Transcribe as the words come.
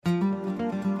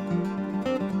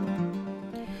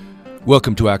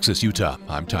Welcome to Access Utah.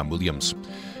 I'm Tom Williams.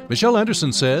 Michele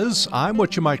Anderson says, I'm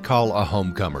what you might call a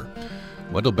homecomer.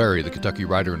 Wendell Berry, the Kentucky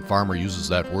writer and farmer, uses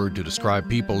that word to describe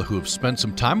people who have spent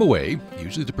some time away,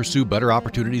 usually to pursue better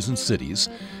opportunities in cities,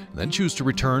 and then choose to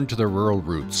return to their rural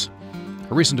roots.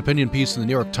 A recent opinion piece in the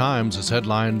New York Times is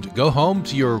headlined, Go Home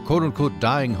to Your quote-unquote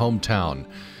dying hometown.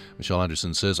 Michele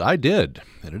Anderson says, I did,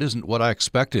 and it isn't what I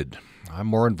expected. I'm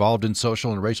more involved in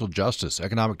social and racial justice,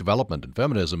 economic development, and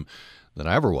feminism than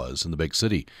I ever was in the big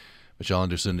city. Michele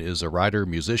Anderson is a writer,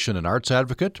 musician, and arts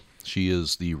advocate. She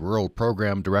is the Rural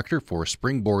Program Director for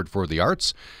Springboard for the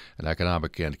Arts, an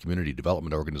economic and community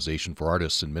development organization for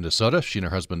artists in Minnesota. She and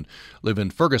her husband live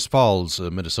in Fergus Falls,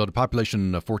 Minnesota,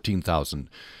 population of 14,000.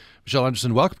 Michele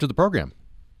Anderson, welcome to the program.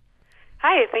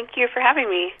 Hi, thank you for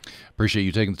having me. Appreciate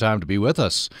you taking the time to be with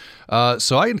us.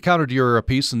 So I encountered your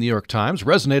piece in the New York Times,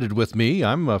 resonated with me.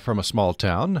 I'm from a small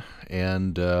town,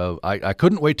 and I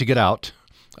couldn't wait to get out,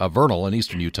 Vernal in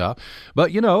eastern Utah.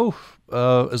 But, you know,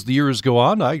 as the years go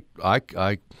on, I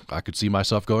could see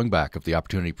myself going back if the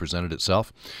opportunity presented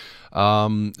itself.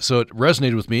 So it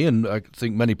resonated with me, and I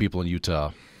think many people in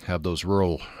Utah have those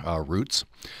rural roots.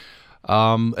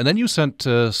 And then you sent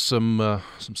some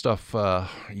stuff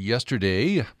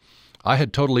yesterday. I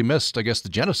had totally missed, I guess, the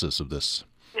genesis of this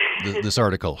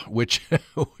article, which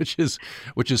is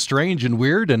strange and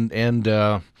weird and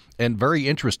very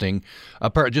interesting.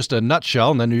 Just a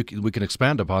nutshell, and then we can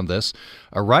expand upon this.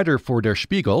 A writer for Der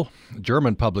Spiegel,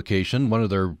 German publication, one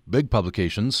of their big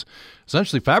publications,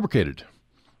 essentially fabricated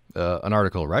an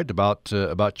article, right, about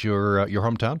your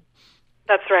hometown.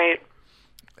 That's right.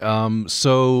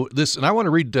 So this, and I want to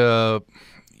read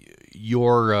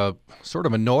your sort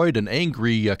of annoyed and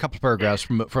angry couple of paragraphs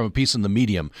from a piece in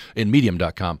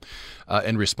Medium.com,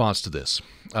 in response to this,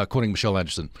 quoting Michele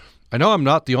Anderson. I know I'm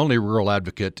not the only rural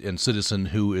advocate and citizen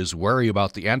who is wary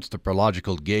about the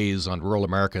anthropological gaze on rural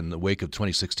America in the wake of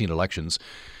 2016 elections,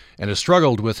 and has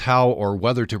struggled with how or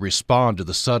whether to respond to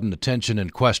the sudden attention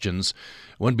and questions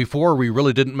when before we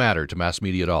really didn't matter to mass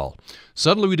media at all.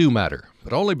 Suddenly we do matter,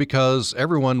 but only because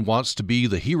everyone wants to be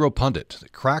the hero pundit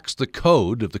that cracks the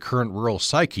code of the current rural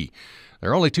psyche.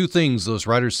 There are only two things those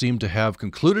writers seem to have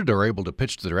concluded or able to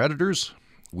pitch to their editors.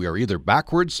 We are either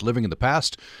backwards, living in the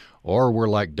past, or we're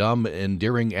like dumb,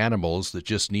 endearing animals that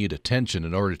just need attention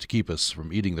in order to keep us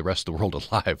from eating the rest of the world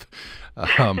alive.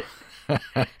 And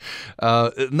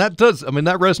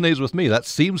that resonates with me. That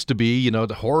seems to be,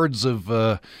 the hordes of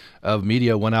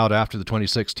media went out after the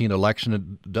 2016 election.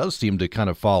 It does seem to kind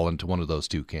of fall into one of those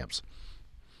two camps.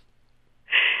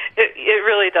 It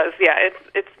really does. Yeah,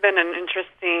 it's been an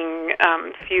interesting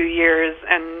few years,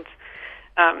 and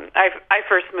I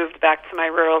first moved back to my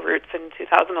rural roots in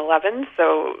 2011.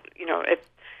 So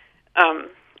I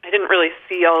didn't really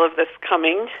see all of this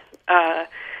coming,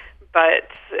 but.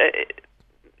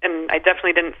 And I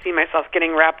definitely didn't see myself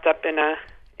getting wrapped up in a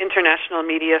international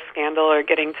media scandal or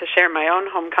getting to share my own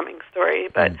homecoming story.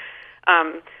 But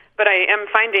I am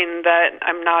finding that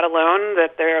I'm not alone.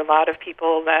 That there are a lot of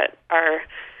people that are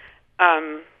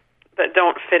that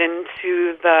don't fit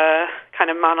into the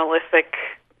kind of monolithic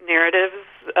narratives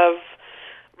of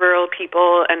rural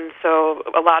people, and so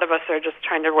a lot of us are just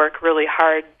trying to work really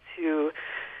hard to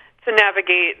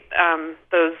navigate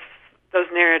those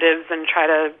narratives and try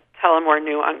to tell a more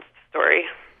nuanced story.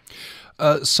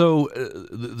 So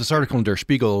this article in Der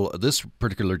Spiegel, this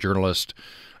particular journalist,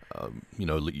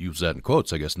 use that in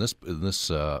quotes, I guess, in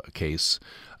this case,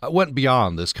 went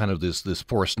beyond this kind of this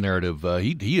forced narrative.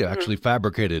 He actually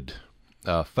fabricated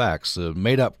facts,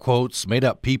 made up quotes, made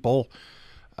up people.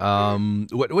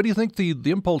 What do you think the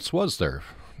impulse was there,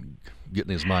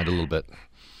 getting his mind a little bit?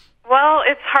 Well,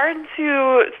 it's hard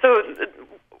to...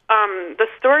 the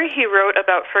story he wrote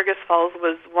about Fergus Falls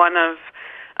was one of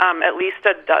at least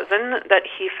a dozen that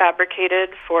he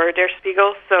fabricated for Der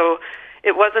Spiegel. So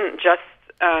it wasn't just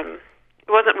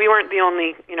we weren't the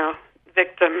only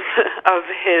victims of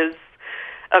his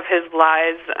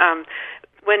lies.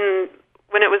 When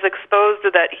it was exposed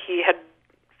that he had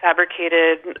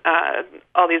fabricated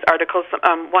all these articles,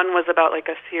 one was about like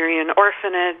a Syrian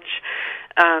orphanage,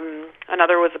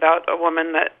 another was about a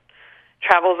woman that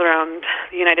travels around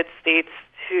the United States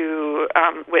to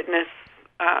witness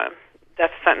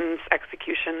death sentence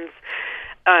executions.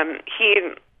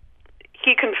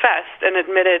 He confessed and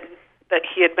admitted that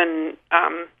he had been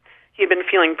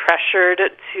feeling pressured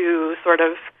to sort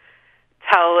of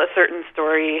tell a certain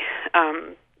story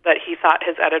that he thought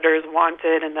his editors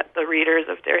wanted and that the readers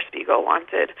of Der Spiegel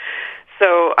wanted.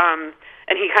 So,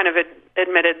 and he kind of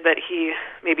admitted that he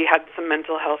maybe had some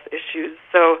mental health issues.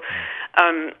 So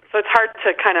it's hard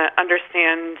to kind of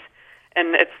understand,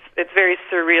 and it's very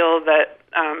surreal that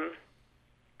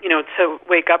to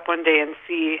wake up one day and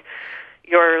see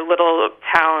your little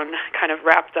town kind of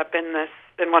wrapped up in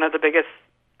one of the biggest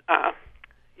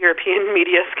European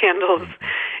media scandals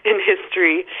in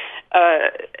history.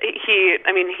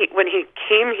 When he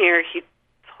came here, he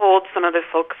told some of the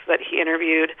folks that he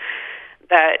interviewed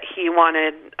that he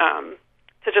wanted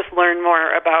to just learn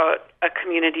more about a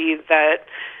community that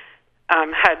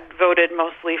had voted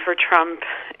mostly for Trump,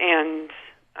 and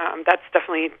that's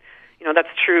definitely, that's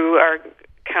true. Our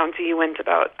county went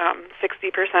about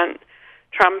 60%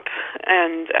 Trump,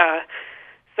 and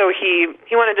so he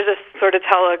wanted to just sort of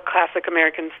tell a classic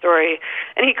American story,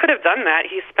 and he could have done that.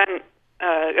 He spent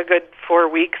a good 4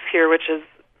 weeks here, which is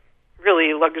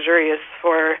really luxurious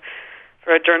for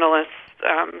a journalist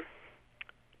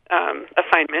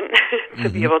assignment to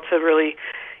be able to really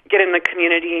get in the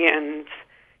community and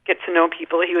get to know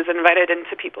people. He was invited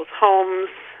into people's homes.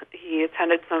 He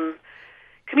attended some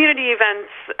community events,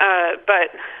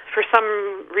 but for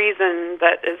some reason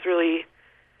that is really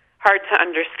hard to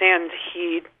understand,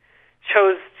 he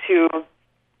chose to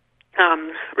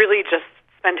really just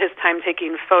spend his time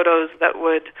taking photos that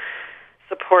would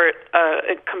support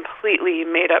a completely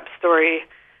made-up story.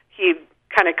 He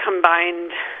kind of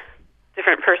combined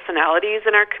different personalities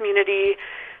in our community.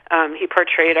 He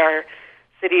portrayed our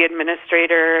city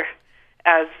administrator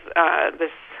as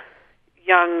this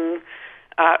young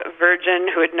virgin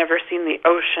who had never seen the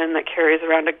ocean that carries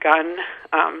around a gun.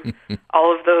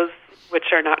 All of those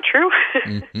which are not true.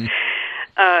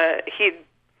 He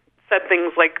said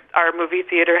things like our movie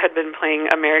theater had been playing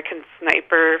American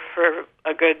Sniper for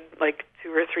a good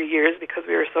 2 or 3 years because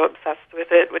we were so obsessed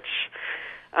with it, which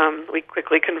we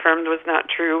quickly confirmed was not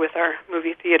true with our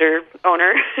movie theater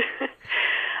owner.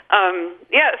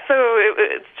 So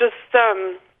it's just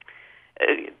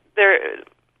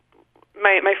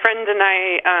my friend and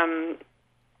I,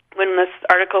 when this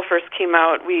article first came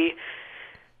out, we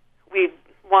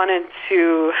wanted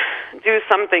to do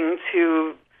something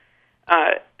to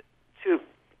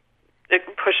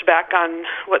push back on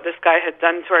what this guy had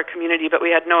done to our community, but we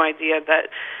had no idea that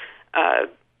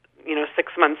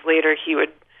 6 months later he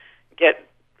would get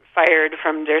fired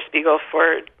from Der Spiegel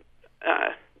for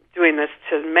doing this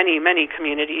to many, many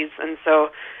communities. And so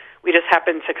we just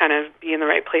happened to kind of be in the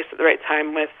right place at the right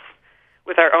time with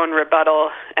our own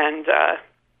rebuttal, and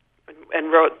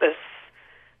wrote this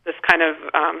kind of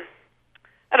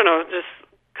just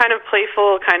kind of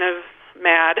playful, kind of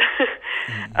mad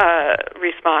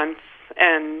response,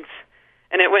 and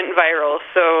it went viral.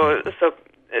 So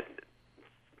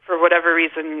for whatever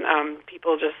reason,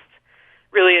 people just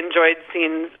really enjoyed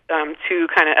seeing two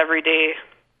kind of everyday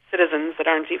citizens that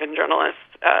aren't even journalists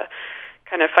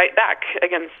kind of fight back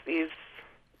against these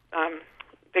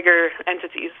bigger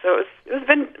entities. So it was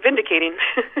vindicating.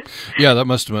 Yeah, that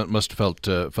must have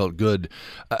felt good.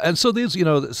 And so these,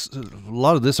 a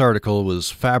lot of this article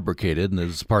was fabricated, and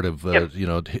is part of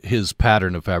his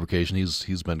pattern of fabrication.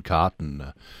 He's been caught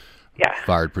and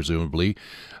fired, presumably.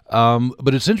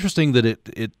 But it's interesting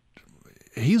that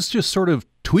he's just sort of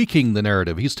tweaking the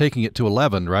narrative. He's taking it to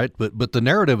 11, right? But the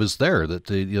narrative is there that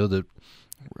the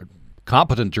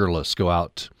competent journalists go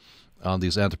out on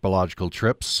these anthropological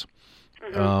trips.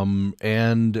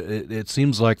 And it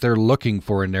seems like they're looking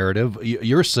for a narrative.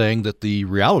 You're saying that the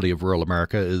reality of rural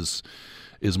America is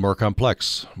more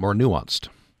complex, more nuanced.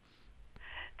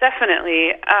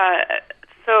 Definitely.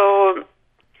 So,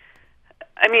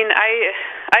 I mean, I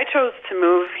chose to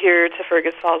move here to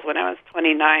Fergus Falls when I was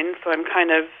 29. So I'm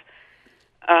kind of,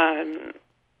 I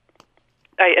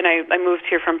moved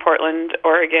here from Portland,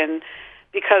 Oregon,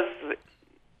 because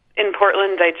in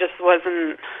Portland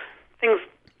things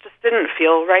just didn't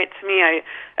feel right to me. I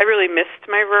really missed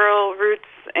my rural roots,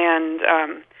 and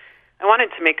I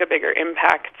wanted to make a bigger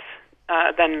impact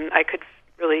than I could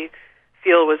really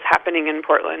feel was happening in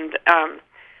Portland.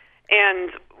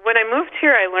 And when I moved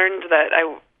here, I learned that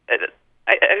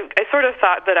I sort of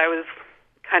thought that I was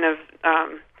kind of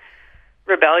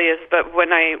rebellious, but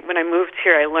when I moved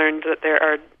here, I learned that there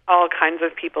are all kinds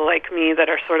of people like me that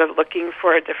are sort of looking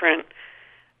for a different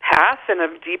path and a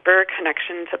deeper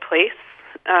connection to place.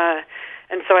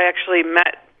 And so I actually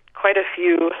met quite a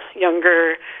few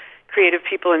younger creative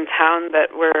people in town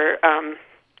that were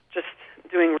just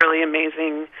doing really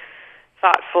amazing,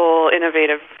 thoughtful,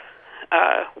 innovative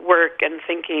work and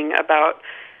thinking about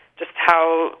just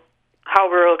how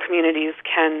rural communities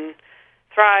can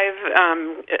thrive,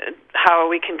 how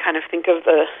we can kind of think of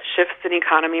the shifts in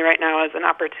economy right now as an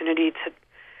opportunity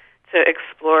to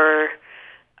explore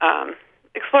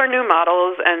new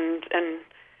models and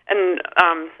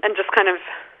just kind of,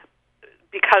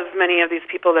 because many of these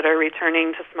people that are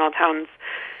returning to small towns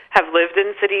have lived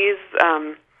in cities,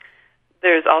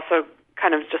 there's also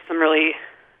kind of just some really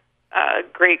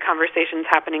great conversations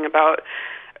happening about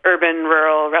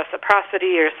urban-rural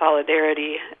reciprocity or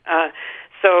solidarity.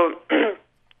 So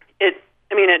it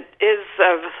is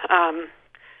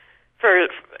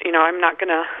I'm not going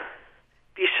to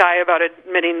be shy about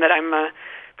admitting that I'm a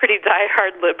pretty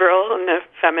die-hard liberal and a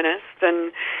feminist,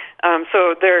 and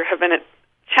so there have been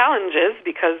challenges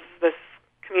because this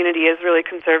community is really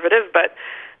conservative, but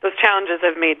those challenges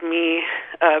have made me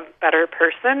a better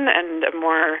person and a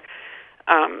more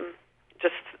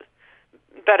just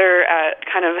better at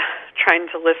kind of trying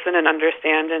to listen and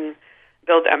understand and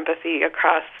build empathy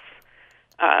across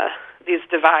these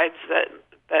divides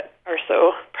that are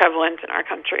so prevalent in our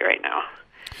country right now.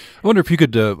 I wonder if you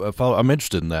could follow. I'm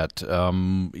interested in that.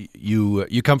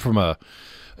 You come from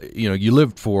you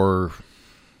lived for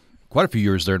quite a few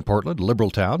years there in Portland, a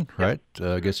liberal town, right?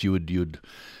 I guess you'd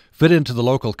fit into the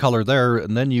local color there,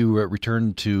 and then you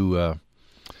returned to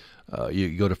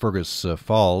you go to Fergus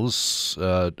Falls.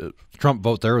 Trump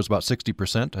vote there was about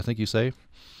 60%, I think you say.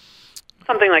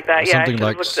 Something like that, yeah. Something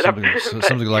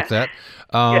like that.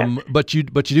 But you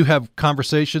do have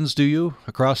conversations, do you,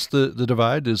 across the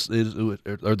divide?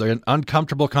 Are there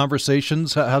uncomfortable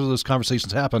conversations? How do those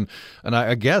conversations happen? And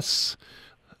I guess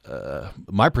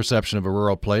my perception of a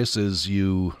rural place is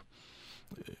you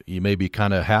maybe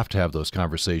kind of have to have those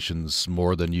conversations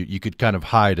more than you could kind of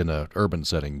hide in an urban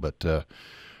setting. But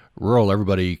rural,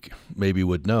 everybody maybe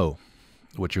would know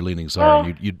what your leanings are,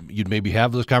 and you'd maybe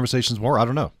have those conversations more. I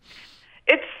don't know.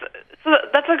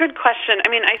 That's a good question. I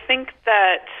mean, I think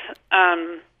that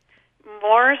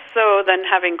more so than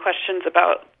having questions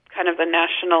about kind of the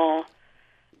national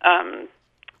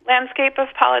landscape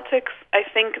of politics, I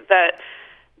think that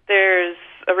there's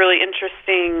a really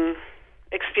interesting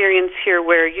experience here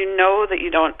where you know that you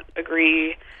don't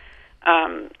agree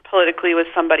politically with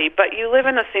somebody, but you live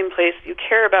in the same place, you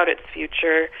care about its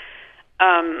future,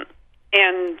 and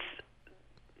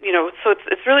so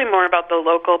it's really more about the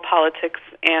local politics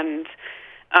and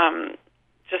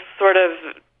just sort of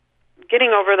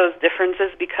getting over those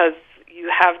differences because you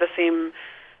have the same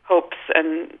hopes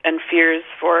and fears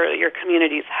for your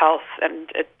community's health and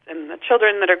the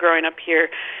children that are growing up here.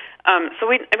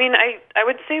 So I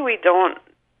would say we don't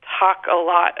talk a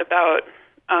lot about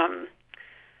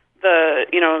the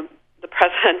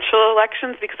presidential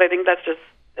elections because I think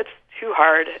it's too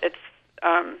hard. It's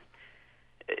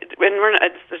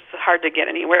hard to get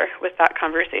anywhere with that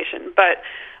conversation. But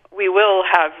we will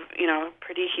have,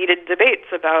 pretty heated debates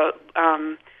about,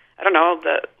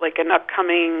 an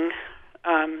upcoming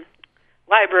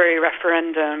library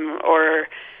referendum,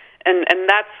 and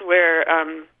that's where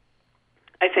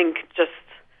I think just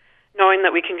knowing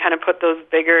that we can kind of put those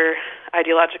bigger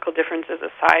ideological differences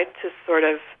aside to sort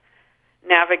of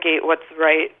navigate what's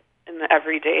right in the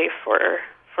everyday for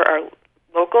our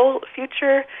local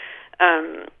future.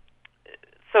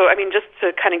 Just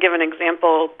to kind of give an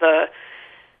example, the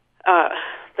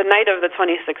night of the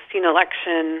 2016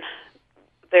 election,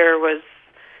 there was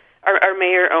our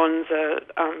mayor owns a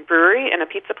brewery and a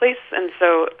pizza place, and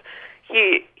so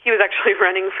he was actually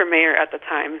running for mayor at the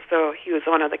time, so he was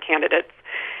one of the candidates,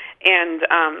 and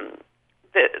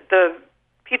the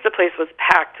pizza place was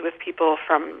packed with people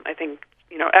from I think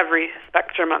every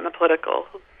spectrum on the political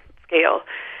scale,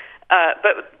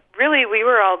 but really, we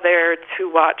were all there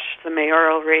to watch the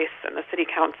mayoral race and the city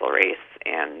council race,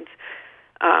 and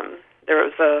there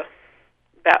was a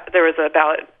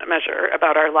ballot measure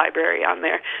about our library on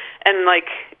there, and I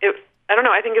don't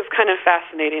know. I think it's kind of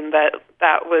fascinating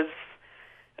that was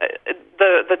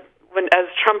when as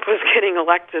Trump was getting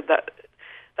elected, that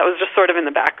was just sort of in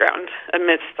the background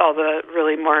amidst all the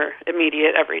really more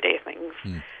immediate everyday things.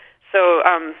 So,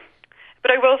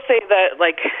 but I will say that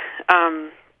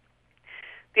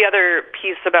the other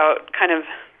piece about kind of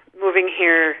moving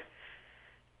here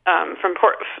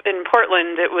in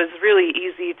Portland, it was really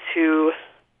easy to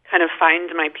kind of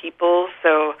find my people.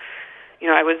 So,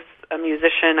 I was a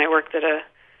musician. I worked at a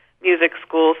music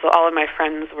school, so all of my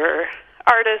friends were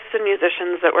artists and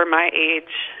musicians that were my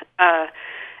age.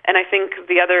 And I think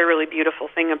the other really beautiful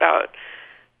thing about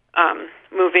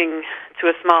moving to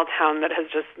a small town that has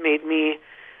just made me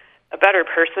a better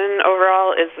person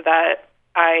overall is that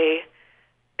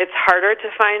it's harder to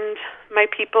find my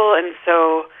people, and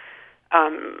so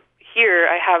here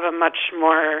I have a much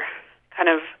more kind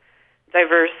of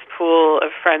diverse pool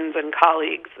of friends and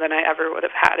colleagues than I ever would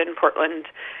have had in Portland.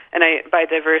 And by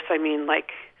diverse, I mean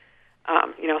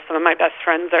some of my best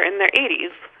friends are in their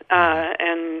 80s,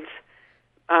 and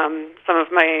some of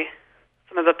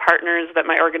the partners that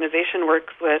my organization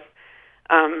works with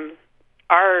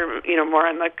are more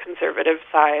on the conservative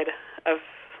side of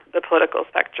the political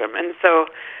spectrum. And so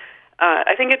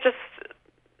I think it just,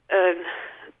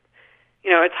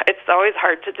 it's always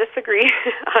hard to disagree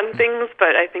on things,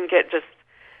 but I think it just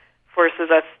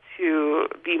forces us to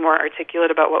be more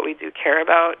articulate about what we do care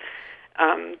about.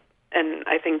 And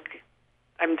I think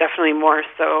I'm definitely more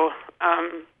so,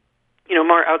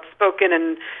 more outspoken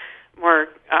and more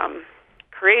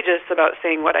courageous about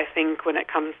saying what I think when it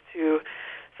comes to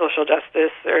social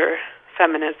justice or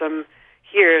feminism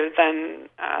here than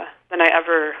I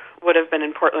ever would have been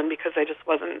in Portland, because I just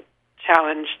wasn't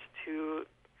challenged to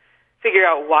figure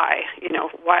out why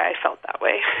I felt that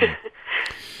way.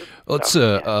 Let's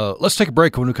take a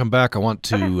break. When we come back, I want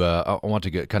to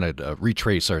get kind of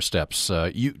retrace our steps.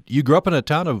 You grew up in a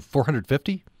town of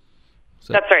 450.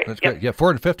 That's right. Yep. Yeah,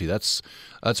 450. That's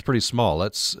pretty small.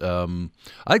 That's I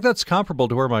think that's comparable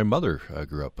to where my mother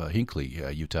grew up, Hinckley,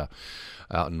 Utah,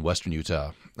 out in western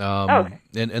Utah. Okay.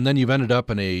 And then you've ended up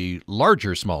in a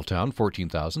larger small town,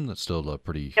 14,000. That's still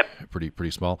pretty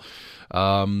small.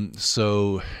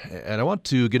 So, and I want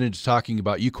to get into talking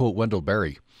about, you quote Wendell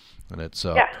Berry. And it's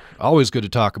always good to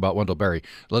talk about Wendell Berry.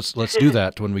 Let's do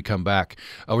that when we come back.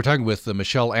 We're talking with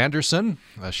Michele Anderson.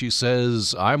 She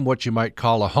says, I'm what you might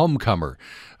call a homecomer.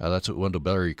 That's what Wendell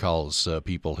Berry calls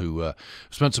people who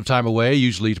spend some time away,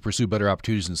 usually to pursue better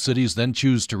opportunities in cities, then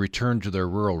choose to return to their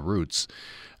rural roots.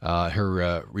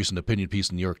 Her recent opinion piece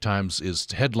in the New York Times is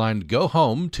headlined, Go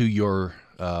Home to Your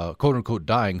quote-unquote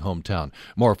dying hometown.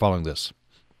 More following this.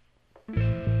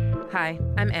 Hi,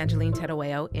 I'm Angeline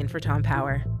Tedaweo, in for Tom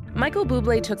Power. Michael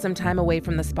Bublé took some time away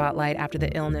from the spotlight after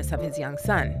the illness of his young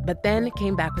son, but then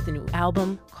came back with a new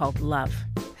album called Love.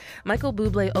 Michael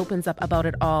Bublé opens up about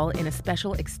it all in a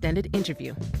special extended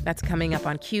interview that's coming up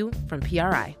on Q from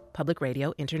PRI, Public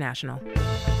Radio International.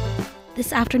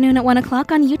 This afternoon at 1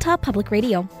 o'clock on Utah Public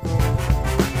Radio.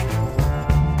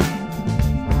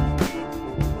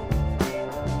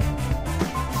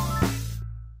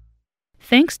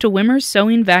 Thanks to Wimmer's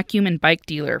Sewing Vacuum and Bike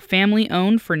Dealer,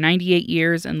 family-owned for 98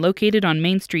 years and located on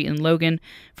Main Street in Logan,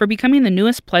 for becoming the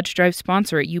newest Pledge Drive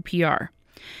sponsor at UPR.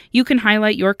 You can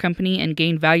highlight your company and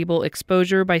gain valuable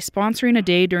exposure by sponsoring a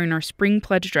day during our Spring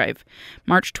Pledge Drive,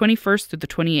 March 21st through the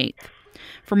 28th.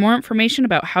 For more information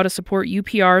about how to support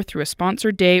UPR through a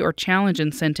sponsored day or challenge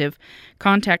incentive,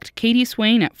 contact Katie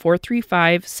Swain at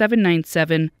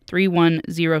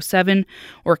 435-797-3107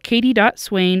 or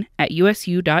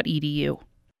katie.swain@usu.edu.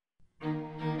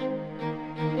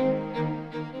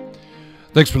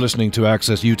 Thanks for listening to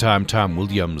Access Utah. I'm Tom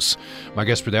Williams. My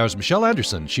guest for now is Michele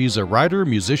Anderson. She's a writer,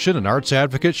 musician, and arts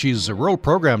advocate. She's a rural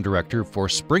program director for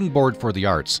Springboard for the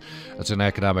Arts. That's an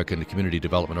economic and community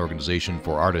development organization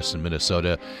for artists in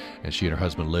Minnesota. And she and her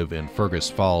husband live in Fergus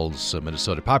Falls,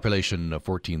 Minnesota, population of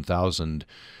 14,000.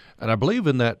 And I believe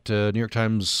in that New York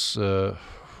Times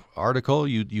article,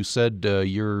 you said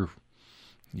you're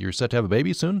set to have a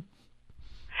baby soon?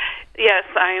 Yes,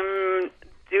 I'm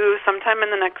due sometime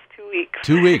in the next 2 weeks.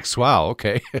 2 weeks. Wow.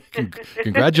 Okay.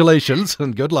 Congratulations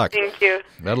and good luck. Thank you.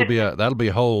 That'll be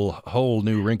a whole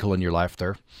new wrinkle in your life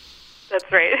there. That's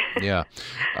right. Yeah.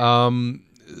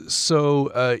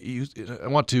 So I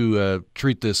want to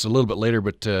treat this a little bit later,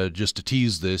 but just to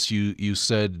tease this, you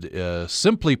said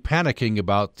simply panicking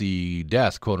about the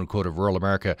death, quote unquote, of rural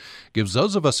America gives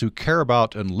those of us who care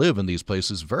about and live in these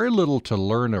places very little to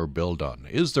learn or build on.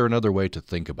 Is there another way to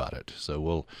think about it? So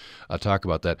we'll talk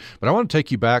about that. But I want to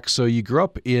take you back. So you grew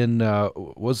up in,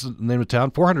 what's the name of the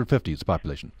town? 450 is the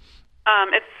population.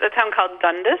 It's a town called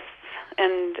Dundas,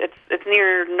 and it's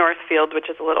near Northfield, which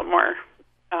is a little more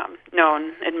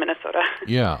known in Minnesota.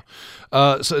 Yeah.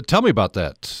 So tell me about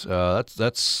that.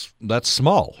 That's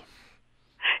small.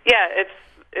 Yeah,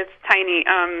 it's tiny.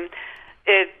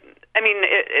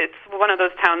 It's one of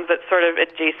those towns that's sort of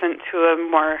adjacent to a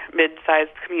more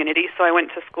mid-sized community. So I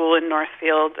went to school in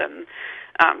Northfield and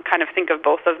kind of think of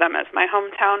both of them as my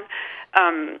hometown.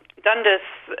 Dundas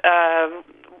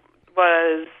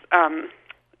was.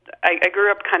 I grew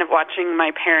up kind of watching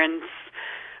my parents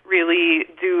really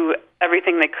do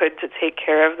everything they could to take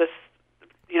care of this,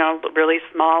 really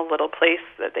small little place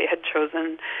that they had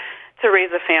chosen to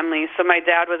raise a family. So my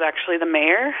dad was actually the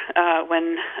mayor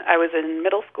when I was in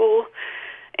middle school,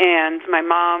 and my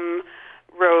mom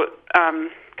wrote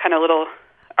kind of little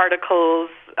articles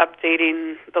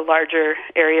updating the larger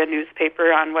area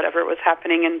newspaper on whatever was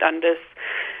happening in Dundas.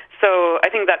 So I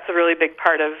think that's a really big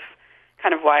part of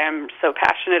kind of why I'm so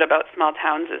passionate about small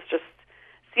towns, is just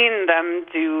seeing them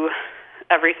do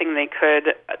everything they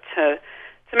could to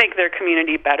make their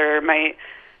community better. My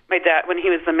dad, when he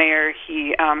was the mayor,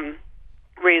 he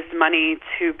raised money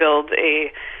to build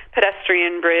a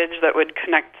pedestrian bridge that would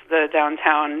connect the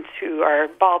downtown to our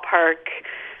ballpark.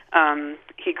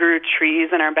 He grew trees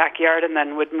in our backyard and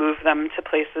then would move them to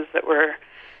places that were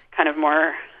kind of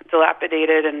more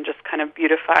dilapidated and just kind of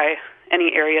beautify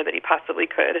any area that he possibly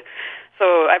could.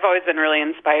 So I've always been really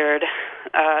inspired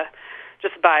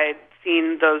just by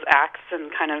seeing those acts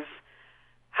and kind of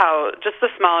how just the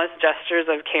smallest gestures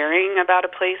of caring about a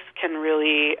place can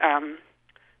really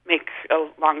make a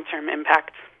long-term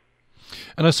impact.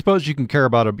 And I suppose you can care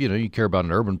about you care about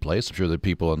an urban place. I'm sure that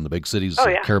people in the big cities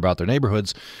care about their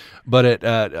neighborhoods, but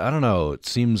I don't know. It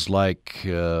seems like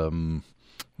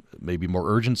maybe more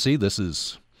urgency. This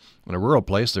is in a rural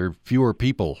place. There are fewer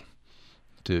people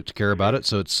to care about it,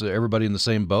 so it's everybody in the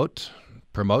same boat.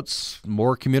 Promotes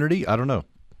more community. I don't know.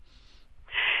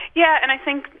 Yeah, and I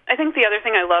think the other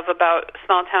thing I love about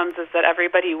small towns is that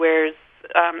everybody wears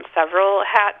several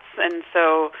hats, and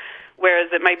so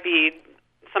whereas it might be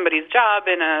somebody's job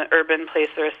in an urban place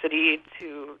or a city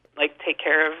to like take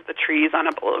care of the trees on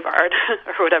a boulevard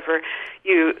or whatever,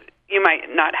 you might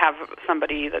not have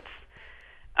somebody that's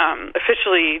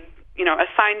officially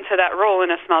assigned to that role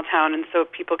in a small town, and so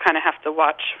people kind of have to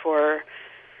watch for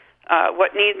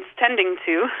what needs tending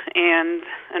to and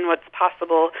what's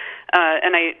possible.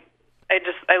 And I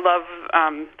love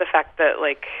the fact that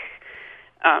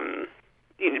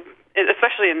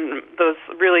especially in those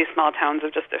really small towns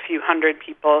of just a few hundred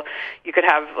people, you could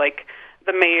have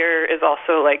the mayor is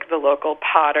also the local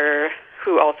potter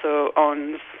who also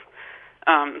owns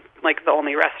the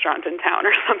only restaurant in town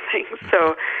or something.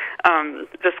 So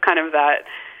just kind of that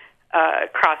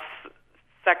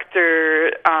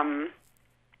cross-sector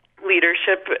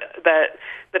leadership that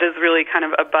is really kind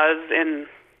of a buzz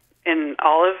in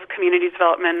all of community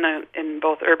development in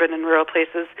both urban and rural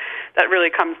places that really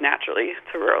comes naturally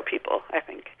to rural people, I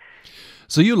think.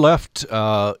 So you left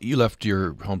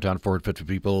your hometown, 450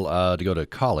 people, to go to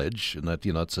college, and that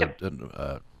it's a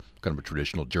kind of a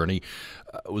traditional journey.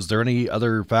 Was there any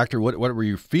other factor? What were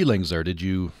your feelings there? Did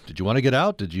you want to get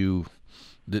out? Did you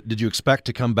expect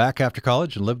to come back after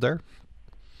college and live there?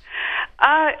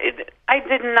 I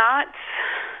did not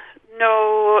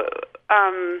know.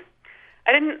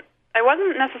 I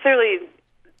wasn't necessarily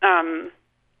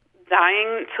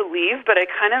dying to leave, but it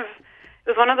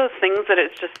was one of those things that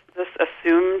it's just this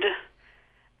assumed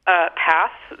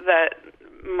path that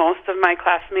most of my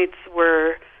classmates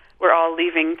were all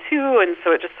leaving too, and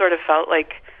so it just sort of felt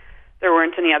like there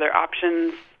weren't any other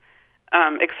options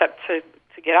except to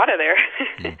get out of there.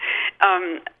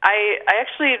 I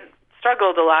actually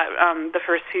struggled a lot the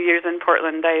first few years in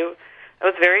Portland. I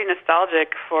was very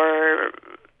nostalgic for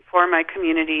my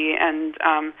community, and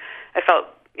I felt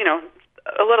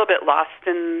a little bit lost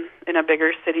in a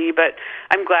bigger city. But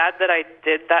I'm glad that I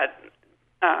did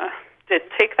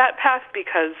take that path,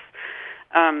 because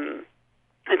I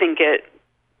think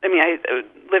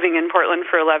living in Portland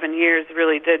for 11 years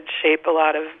really did shape a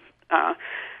lot of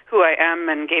who I am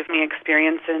and gave me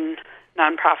experience in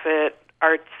nonprofit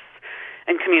arts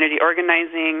and community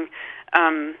organizing,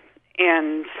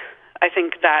 and I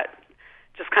think that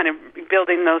just kind of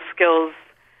building those skills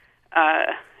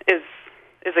is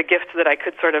a gift that I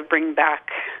could sort of bring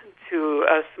back to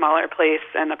a smaller place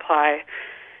and apply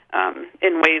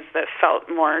in ways that felt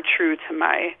more true to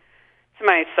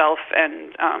myself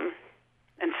and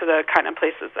to the kind of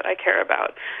places that I care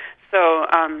about. So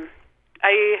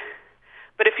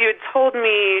but if you had told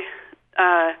me,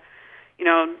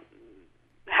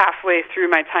 halfway through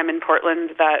my time in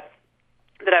Portland that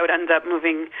I would end up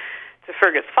moving to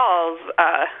Fergus Falls,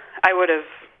 I would have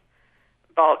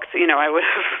balked. I would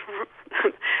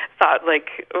have thought,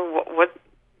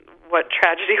 what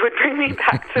tragedy would bring me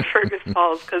back to Fergus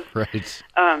Falls? Because, right.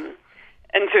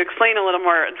 And to explain a little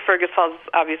more, Fergus Falls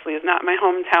obviously is not my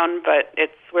hometown, but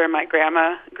it's where my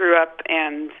grandma grew up,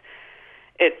 and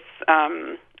it's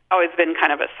always been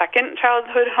kind of a second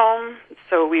childhood home.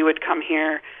 So we would come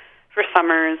here for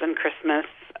summers and Christmas.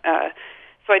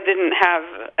 So I didn't have.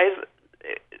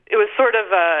 It was sort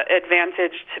of an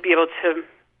advantage to be able to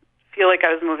feel like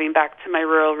I was moving back to my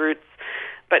rural roots,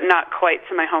 but not quite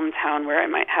to my hometown, where I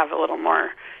might have a little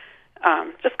more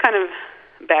just kind of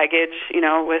baggage,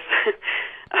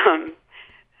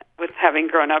 with having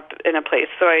grown up in a place.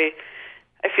 So I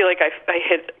feel like I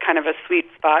hit kind of a sweet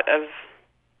spot of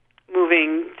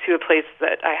moving to a place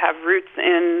that I have roots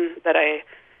in, that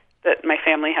my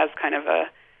family has kind of a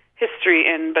history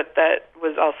in, but that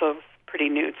was also pretty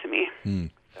new to me.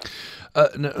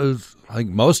 I think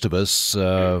most of us,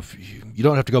 you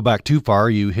don't have to go back too far.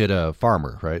 You hit a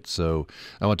farmer, right? So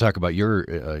I want to talk about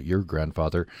your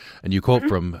grandfather, and you quote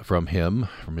from him,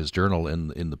 from his journal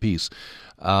in the piece.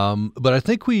 But I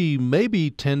think we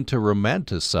maybe tend to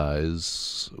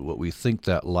romanticize what we think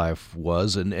that life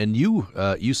was. And you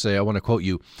say, I want to quote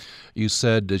you. You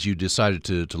said as you decided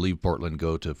to leave Portland,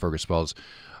 go to Fergus Falls,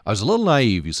 I was a little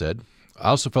naive. You said, I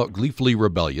also felt gleefully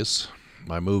rebellious.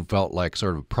 My move felt like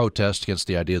sort of a protest against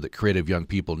the idea that creative young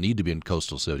people need to be in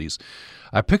coastal cities.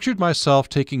 I pictured myself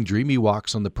taking dreamy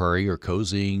walks on the prairie or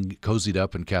cozied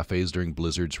up in cafes during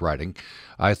blizzards writing.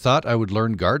 I thought I would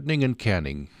learn gardening and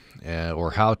canning, or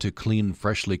how to clean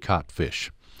freshly caught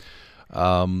fish.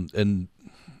 And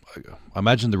I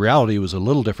imagine the reality was a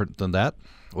little different than that,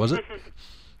 was it?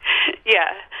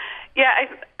 Yeah.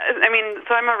 I mean,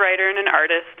 so I'm a writer and an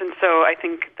artist, and so I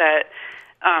think that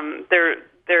there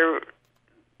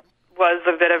was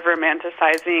a bit of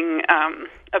romanticizing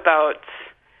about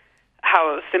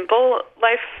how simple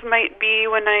life might be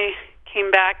when I came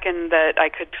back, and that I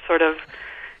could sort of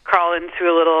crawl into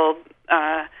a little,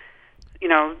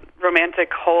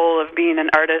 romantic hole of being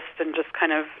an artist and just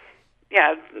kind of,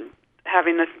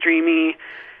 having this dreamy,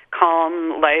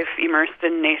 calm life immersed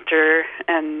in nature,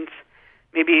 and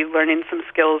maybe learning some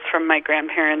skills from my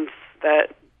grandparents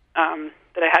that I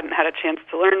hadn't had a chance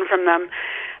to learn from them.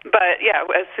 But yeah,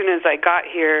 as soon as I got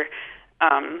here,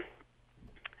 I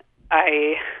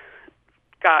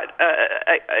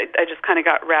just kind of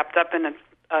got wrapped up in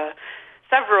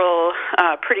several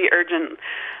pretty urgent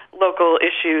local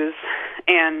issues,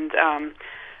 and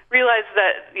realized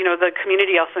that the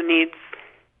community also needs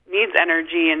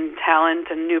energy and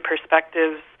talent and new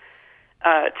perspectives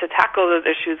to tackle those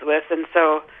issues with. And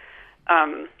so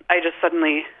I just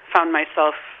suddenly found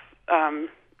myself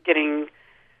getting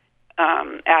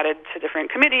added to different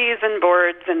committees and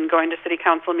boards and going to city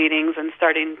council meetings and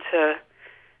starting to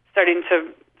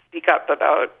speak up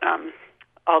about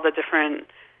all the different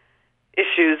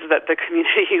issues that the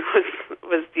community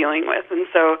was dealing with. And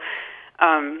so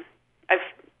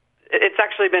it's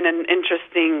actually been an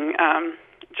interesting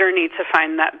journey to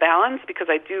find that balance, because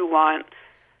I do want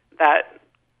that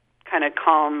kind of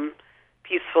calm,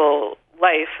 peaceful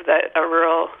life that a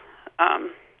rural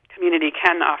community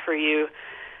can offer you.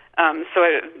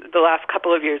 The last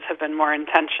couple of years have been more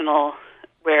intentional,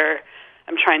 where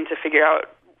I'm trying to figure out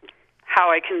how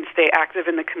I can stay active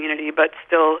in the community, but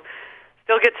still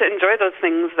get to enjoy those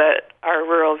things that are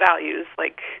rural values,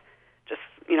 like just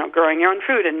growing your own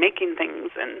food and making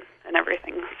things and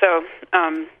everything. So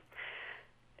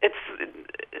it's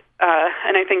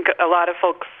and I think a lot of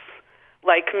folks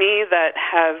like me that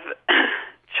have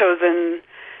chosen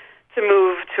to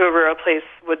move to a rural place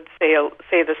would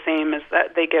say the same, is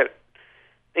that they get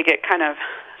kind of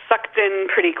sucked in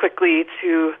pretty quickly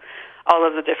to all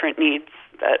of the different needs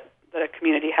that a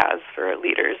community has for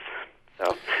leaders.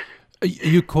 So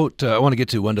you quote, I want to get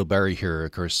to Wendell Berry here.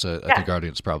 Of course, I think our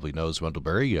audience probably knows Wendell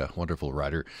Berry, a wonderful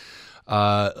writer.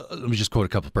 Let me just quote a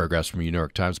couple of paragraphs from your New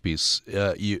York Times piece.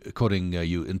 Quoting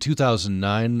you, in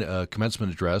 2009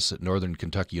 commencement address at Northern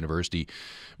Kentucky University,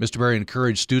 Mr. Berry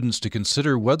encouraged students to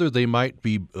consider whether they might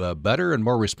be better and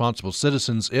more responsible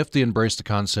citizens if they embrace the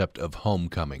concept of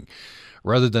homecoming,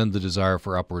 rather than the desire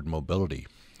for upward mobility,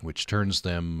 which lures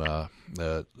them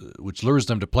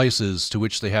to places to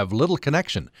which they have little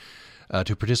connection,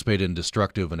 to participate in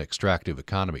destructive and extractive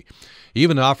economy. He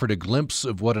even offered a glimpse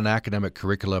of what an academic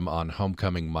curriculum on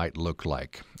homecoming might look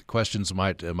like. Questions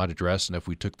might address, and if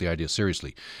we took the idea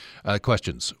seriously.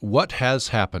 Questions: what has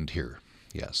happened here?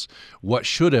 Yes. What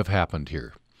should have happened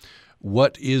here?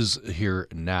 What is here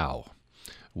now?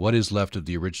 What is left of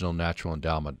the original natural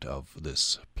endowment of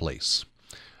this place?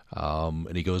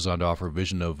 And he goes on to offer a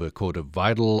vision of a, quote, a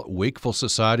vital, wakeful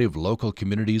society of local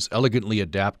communities elegantly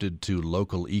adapted to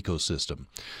local ecosystem.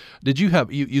 Did you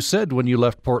have, you said when you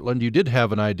left Portland, you did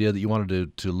have an idea that you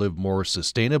wanted to live more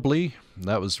sustainably.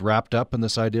 That was wrapped up in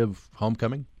this idea of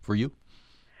homecoming for you?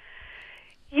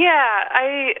 Yeah,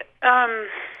 I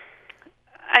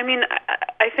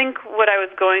think what I was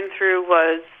going through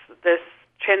was this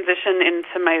transition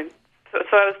into so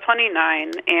I was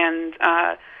 29, and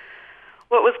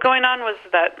what was going on was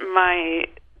that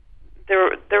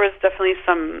there was definitely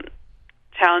some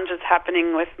challenges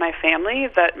happening with my family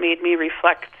that made me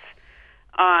reflect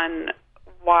on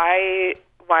why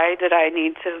did I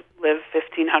need to live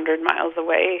 1,500 miles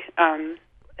away, and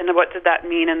what did that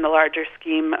mean in the larger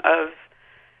scheme of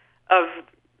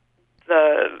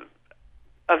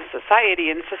society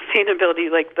and sustainability,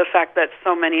 like the fact that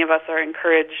so many of us are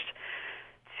encouraged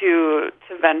to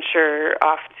venture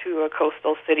off to a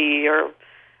coastal city or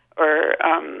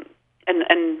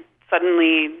and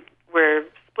suddenly we're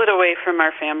split away from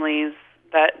our families,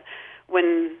 that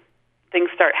when things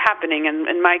start happening, and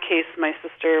in my case, my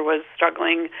sister was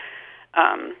struggling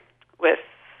with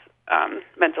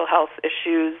mental health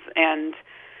issues, and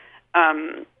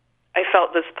I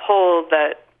felt this pull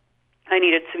that I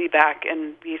needed to be back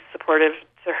and be supportive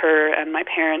to her and my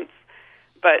parents.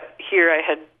 But here I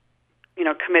had,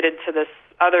 committed to this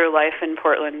other life in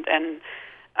Portland, and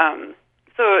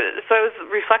so I was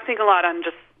reflecting a lot on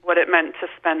just what it meant to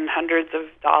spend hundreds of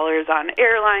dollars on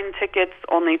airline tickets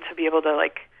only to be able to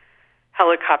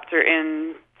helicopter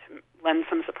in to lend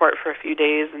some support for a few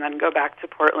days and then go back to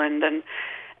Portland, and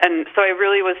so I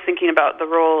really was thinking about the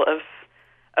role of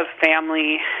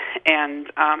family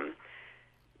and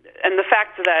the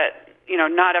fact that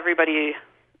not everybody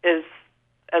is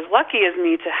as lucky as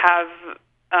me to have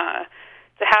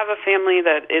a family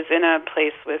that is in a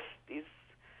place with these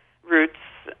roots.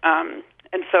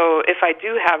 And so if I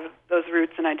do have those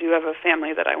roots and I do have a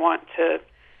family that I want to,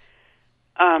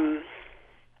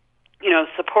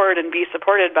 support and be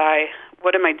supported by,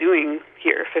 what am I doing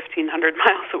here 1,500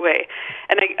 miles away?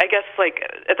 And I guess,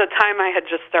 at the time I had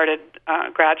just started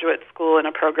graduate school in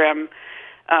a program,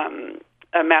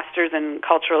 a master's in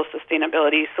cultural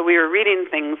sustainability. So we were reading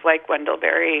things like Wendell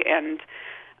Berry and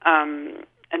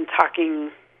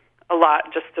talking a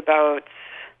lot just about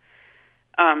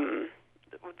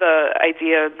the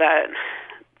idea that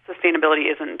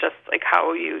sustainability isn't just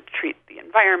how you treat the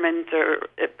environment,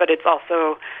 but it's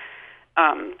also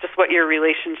just what your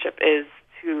relationship is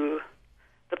to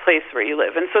the place where you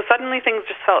live. And so suddenly things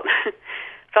just felt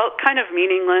kind of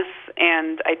meaningless,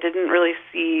 and I didn't really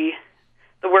see,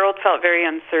 the world felt very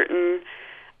uncertain,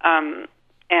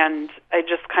 and I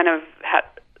just kind of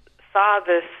saw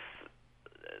this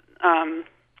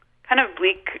kind of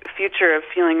bleak future of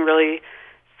feeling really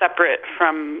separate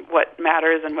from what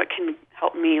matters and what can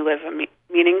help me live a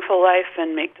meaningful life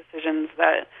and make decisions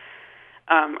that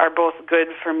are both good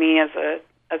for me as a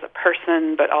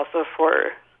person, but also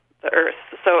for the earth.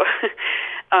 So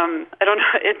I don't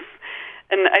know.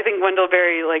 And I think Wendell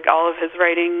Berry, all of his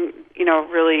writing,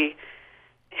 really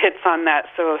hits on that.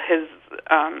 So his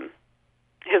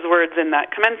words in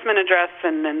that commencement address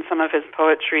and then some of his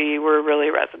poetry were really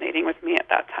resonating with me at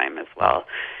that time as well.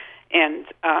 And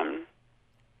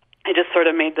I just sort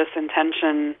of made this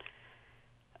intention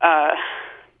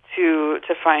to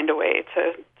find a way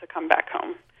to come back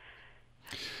home.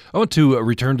 I want to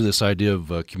return to this idea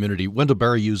of community. Wendell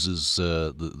Berry uses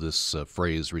this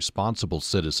phrase "responsible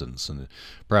citizens," and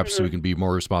perhaps we can be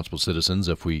more responsible citizens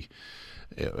if we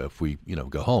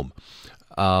go home.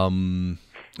 And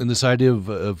this idea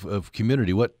of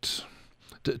community, what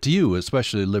to you,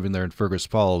 especially living there in Fergus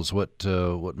Falls, what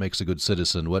makes a good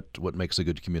citizen? What makes a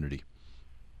good community?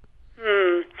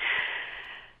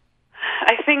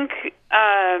 I think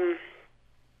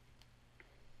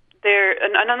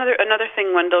another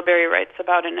thing Wendell Berry writes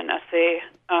about in an essay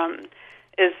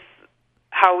is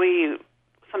how we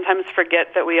sometimes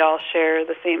forget that we all share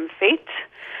the same fate.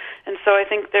 And so I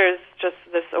think there's just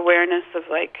this awareness of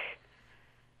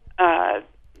our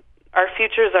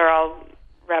futures are all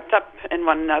wrapped up in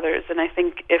one another's. And I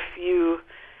think if you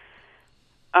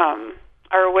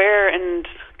are aware and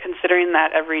considering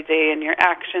that every day in your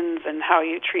actions and how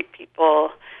you treat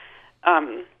people,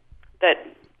 that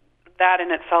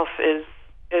in itself is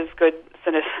good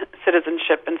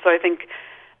citizenship. And so I think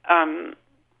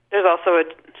there's also a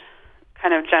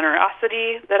kind of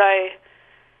generosity that I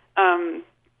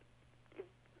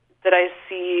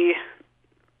see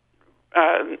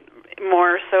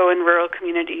more so in rural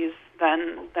communities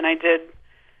than I did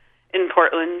in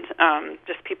Portland.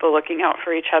 Just people looking out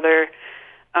for each other,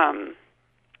 and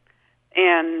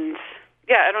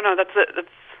yeah, I don't know. That's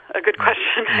a good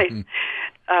question.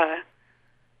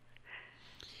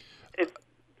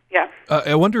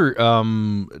 I wonder.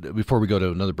 Before we go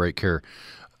to another break here,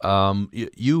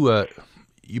 you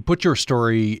put your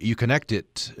story, you connect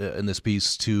it in this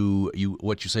piece to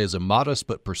what you say is a modest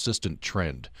but persistent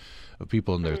trend of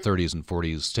people in their 30s and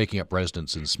 40s taking up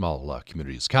residence in small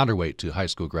communities, counterweight to high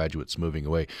school graduates moving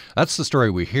away. That's the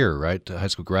story we hear, right? High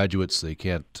school graduates, they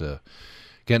can't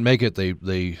make it.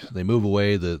 They move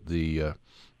away. The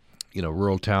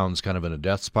rural towns kind of in a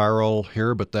death spiral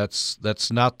here, but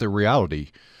that's not the reality.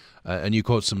 And you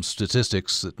quote some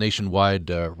statistics that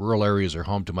nationwide rural areas are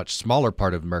home to a much smaller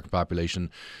part of the American population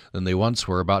than they once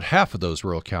were. About half of those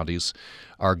rural counties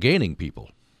are gaining people.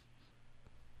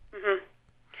 Mm-hmm.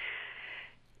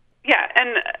 Yeah,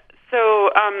 and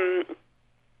so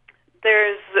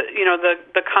there's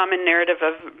the common narrative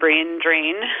of brain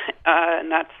drain,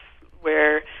 and that's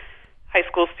where high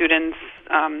school students,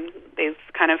 they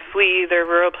kind of flee their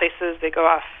rural places. They go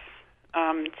off,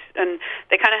 and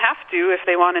they kind of have to if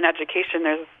they want an education.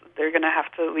 They're going to have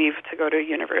to leave to go to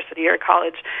university or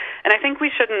college, and I think we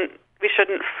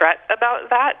shouldn't fret about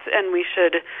that, and we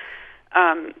should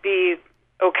be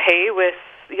okay with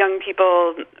young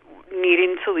people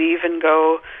needing to leave and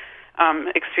go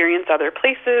experience other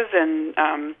places and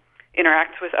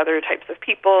interact with other types of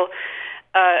people.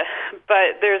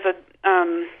 But there's a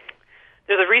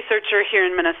researcher here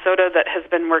in Minnesota that has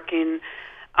been working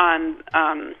on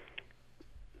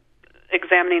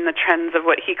examining the trends of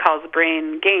what he calls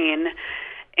brain gain,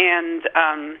 and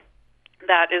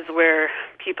that is where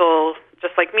people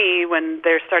just like me, when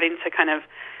they're starting to kind of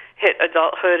hit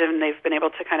adulthood and they've been able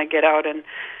to kind of get out and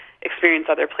experience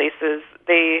other places,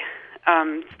 they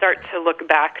start to look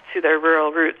back to their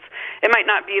rural roots. It might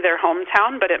not be their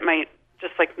hometown, but it might,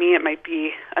 just like me, it might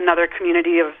be another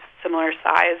community of similar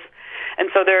size. And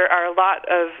so there are a lot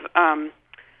of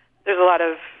there's a lot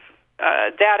of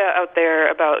data out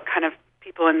there about kind of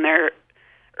people in their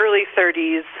early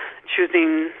 30s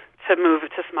choosing to move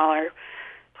to smaller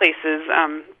places,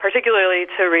 particularly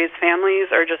to raise families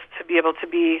or just to be able to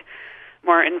be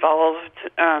more involved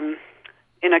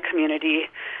in a community.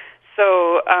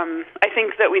 So I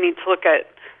think that we need to look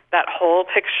at that whole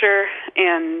picture,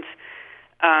 and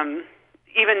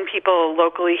even people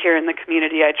locally here in the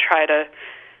community,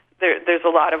 there's a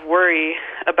lot of worry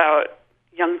about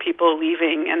young people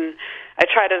leaving, and I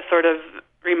try to sort of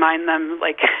remind them,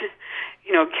 like,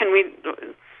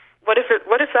 what if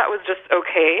that was just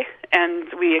okay,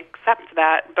 and we accept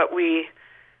that, but we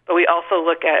also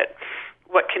look at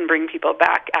what can bring people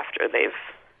back after they've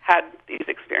had these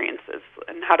experiences,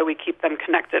 and how do we keep them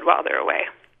connected while they're away.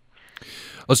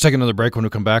 Let's take another break. When we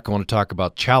come back, I want to talk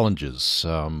about challenges.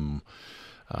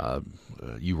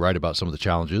 You write about some of the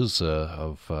challenges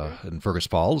in Fergus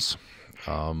Falls,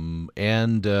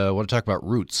 and I want to talk about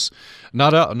roots.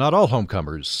 Not all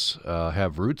homecomers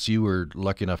have roots. You were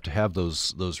lucky enough to have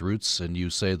those roots, and you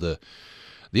say the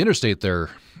interstate there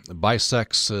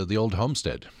bisects the old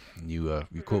homestead. You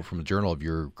quote from a journal of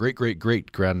your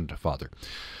great-great-great-grandfather.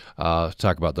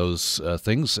 Talk about those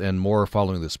things and more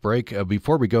following this break.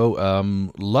 Before we go,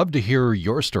 love to hear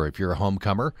your story if you're a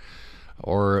homecomer,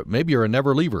 or maybe you're a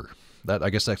never-leaver.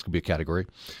 I guess that could be a category.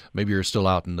 Maybe you're still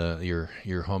out in your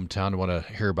hometown. I want to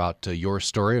hear about your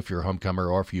story if you're a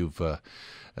homecomer, or if you've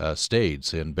stayed,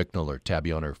 say, in Bicknell or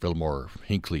Tabion or Fillmore,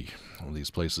 Hinckley, one of these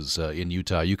places in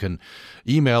Utah. You can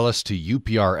email us to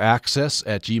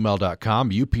upraccess@gmail.com,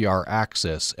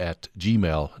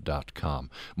 upraccess@gmail.com.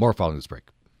 More following this break.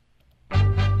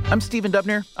 I'm Stephen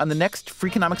Dubner. On the next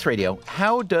Freakonomics Radio,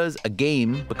 how does a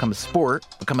game become a sport,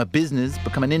 become a business,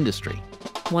 become an industry?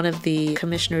 One of the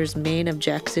commissioner's main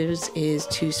objectives is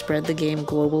to spread the game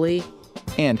globally.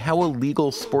 And how will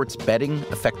legal sports betting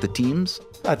affect the teams?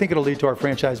 I think it'll lead to our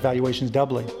franchise valuations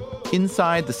doubling.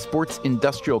 Inside the sports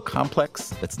industrial complex.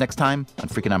 That's next time on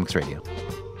Freakonomics Radio.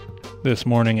 This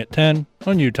morning at 10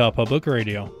 on Utah Public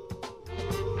Radio.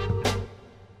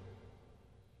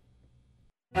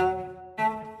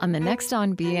 On the next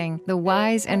On Being, the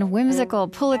wise and whimsical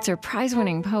Pulitzer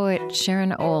Prize-winning poet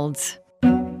Sharon Olds.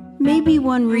 Maybe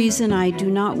one reason I do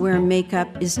not wear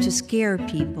makeup is to scare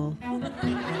people.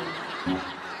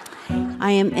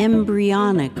 I am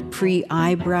embryonic,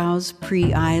 pre-eyebrows,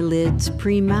 pre-eyelids,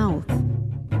 pre-mouth.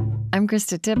 I'm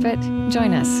Krista Tippett.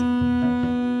 Join us.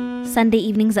 Sunday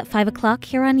evenings at 5 o'clock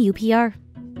here on UPR.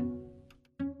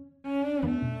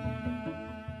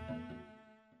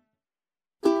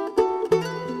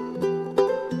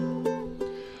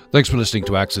 Thanks for listening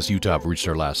to Access Utah. I've reached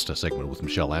our last segment with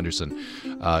Michele Anderson.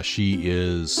 She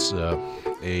is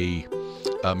a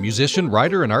musician,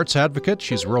 writer, and arts advocate.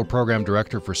 She's Rural Program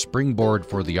Director for Springboard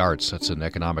for the Arts. That's an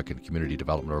economic and community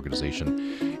development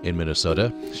organization in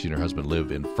Minnesota. She and her husband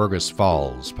live in Fergus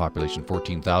Falls, population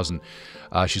 14,000.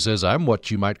 She says, I'm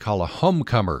what you might call a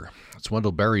homecomer. It's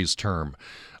Wendell Berry's term,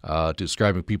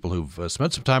 describing people who've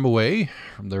spent some time away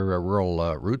from their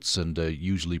rural roots and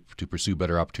usually to pursue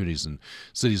better opportunities in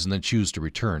cities and then choose to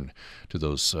return to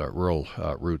those rural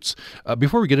roots.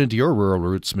 Before we get into your rural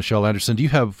roots, Michele Anderson, do you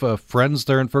have friends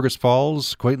there in Fergus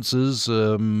Falls, acquaintances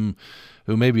who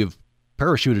maybe have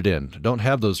parachuted in, don't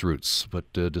have those roots,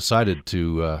 but decided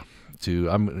that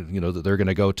they're going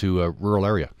to go to a rural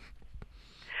area?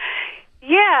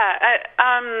 Yeah,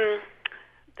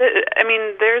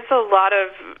 there's a lot of,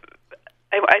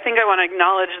 I think I want to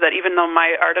acknowledge that even though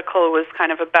my article was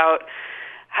kind of about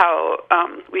how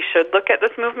we should look at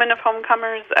this movement of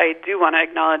homecomers, I do want to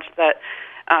acknowledge that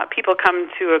people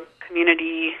come to a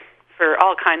community for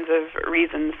all kinds of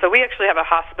reasons. So we actually have a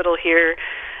hospital here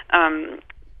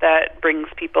that brings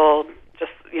people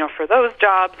just, for those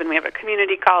jobs, and we have a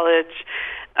community college.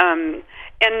 And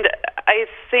I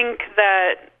think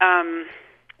that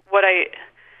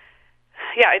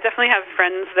I definitely have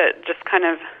friends that just kind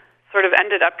of sort of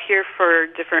ended up here for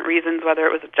different reasons, whether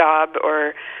it was a job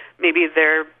or maybe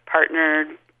their partner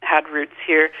had roots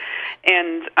here.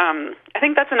 And I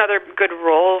think that's another good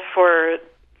role for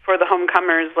the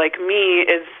homecomers like me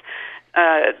is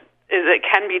it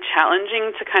can be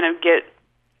challenging to kind of get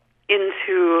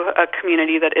into a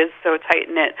community that is so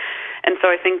tight-knit. And so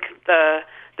I think the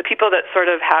people that sort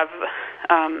of have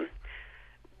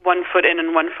one foot in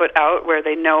and one foot out, where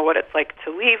they know what it's like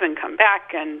to leave and come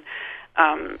back and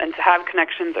to have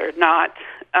connections or not,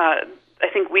 I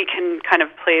think we can kind of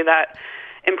play that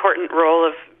important role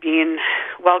of being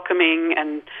welcoming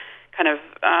and kind of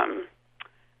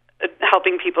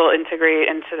helping people integrate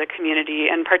into the community,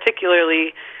 and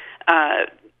particularly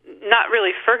not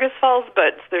really Fergus Falls,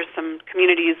 but there's some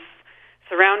communities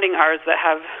surrounding ours that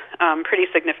have pretty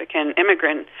significant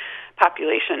immigrant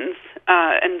populations.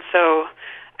 And so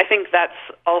I think that's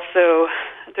also,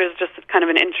 there's just kind of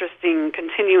an interesting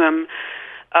continuum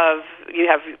of, you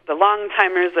have the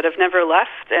long-timers that have never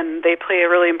left, and they play a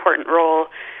really important role.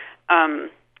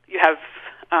 You have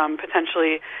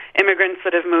potentially immigrants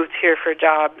that have moved here for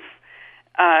jobs.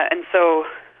 And so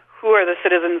who are the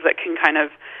citizens that can kind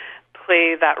of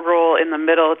play that role in the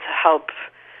middle to help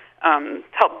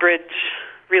bridge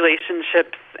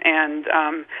relationships and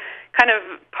kind of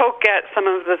poke at some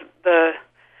of the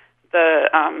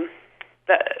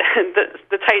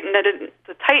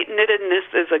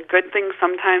tight-knittedness is a good thing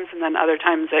sometimes, and then other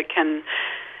times it can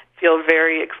feel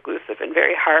very exclusive and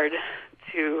very hard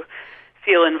to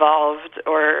feel involved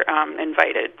or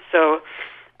invited. So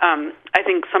I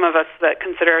think some of us that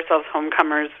consider ourselves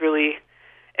homecomers really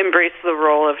embrace the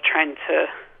role of trying to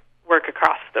work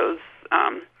across those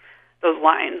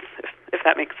lines, if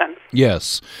that makes sense.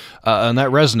 Yes, and that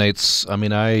resonates. I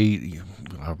mean, I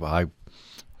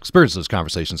experienced those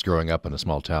conversations growing up in a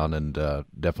small town, and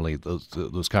definitely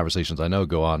those conversations I know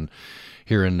go on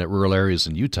here in rural areas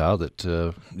in Utah. That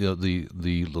the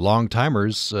long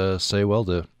timers say, well,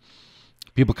 the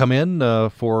people come in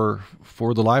for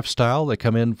the lifestyle. They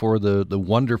come in for the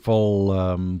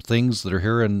wonderful things that are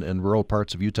here in rural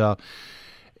parts of Utah.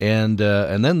 And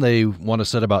then they want to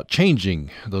set about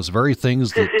changing those very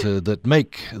things that that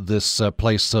make this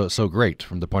place so great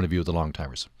from the point of view of the long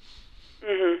timers.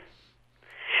 Mm-hmm.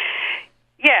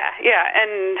 Yeah,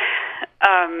 and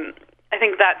I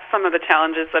think that's some of the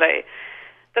challenges that I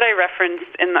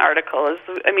referenced in the article. Is,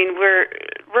 I mean,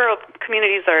 rural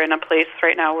communities are in a place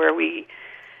right now where we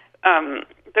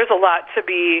there's a lot to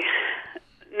be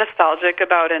nostalgic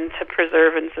about and to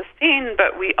preserve and sustain,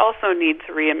 but we also need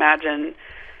to reimagine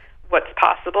what's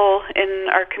possible in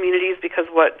our communities, because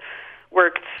what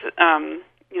worked 50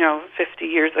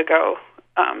 years ago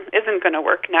isn't going to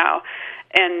work now.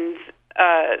 And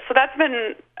so that's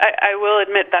been, I will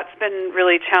admit, that's been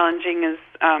really challenging, is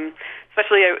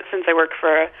especially since I work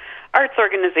for an arts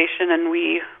organization, and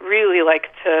we really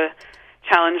like to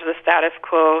challenge the status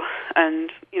quo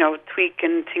and tweak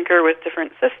and tinker with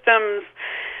different systems,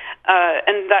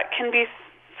 and that can be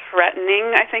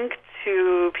threatening, I think,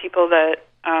 to people that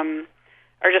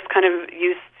are just kind of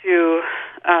used to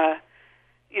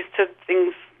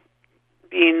things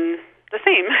being the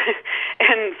same.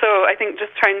 And so I think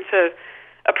just trying to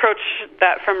approach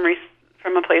that from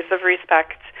a place of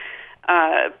respect,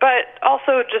 but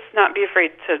also just not be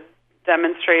afraid to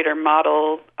demonstrate or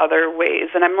model other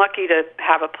ways. And I'm lucky to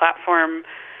have a platform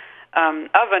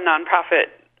of a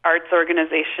nonprofit arts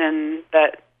organization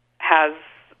that has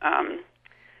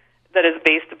that is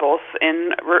based both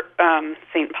in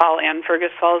St. Paul and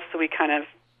Fergus Falls, so we kind of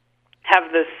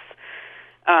have this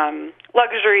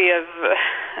luxury of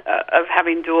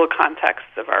having dual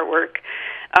contexts of our work.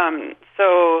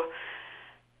 So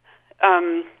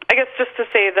I guess just to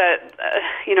say that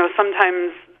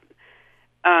sometimes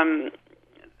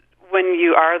when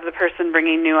you are the person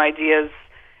bringing new ideas,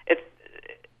 it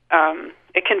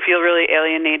can feel really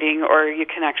alienating, or you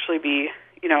can actually be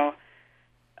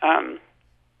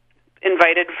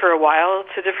invited for a while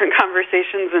to different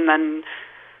conversations, and then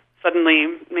suddenly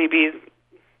maybe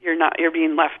you're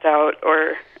being left out,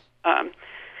 or so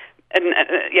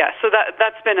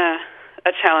that's been a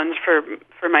challenge for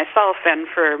myself and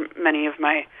for many of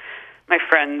my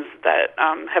friends that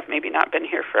have maybe not been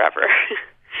here forever.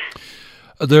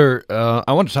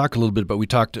 I want to talk a little bit, but we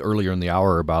talked earlier in the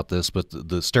hour about this, but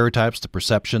the stereotypes, the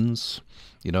perceptions,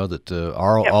 that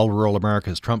all rural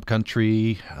America is Trump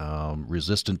country,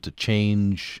 resistant to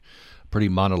change, pretty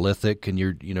monolithic, and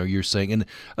you're saying, and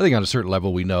I think on a certain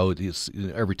level we know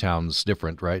every town's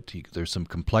different, right? There's some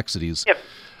complexities. Yep.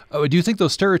 Do you think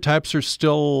those stereotypes are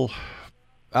still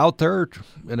out there?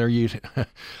 And are you,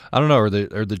 I don't know, are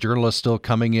the journalists still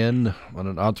coming in on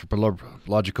an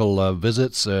anthropological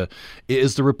visits?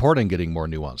 Is the reporting getting more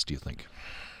nuanced, do you think?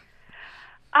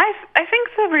 I think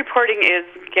the reporting is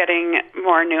getting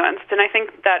more nuanced, and I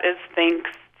think that is thanks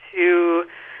to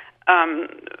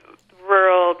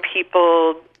rural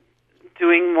people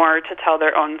doing more to tell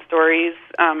their own stories.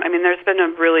 I mean, there's been a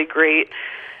really great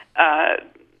kind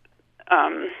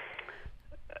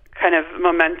of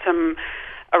momentum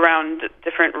around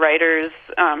different writers,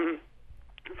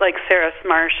 like Sarah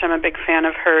Smarsh. I'm a big fan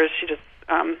of hers. She just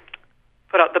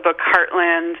put out the book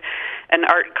Heartland, and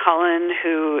Art Cullen,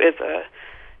 who is a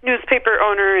newspaper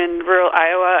owner in rural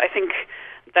Iowa. I think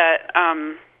that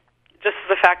just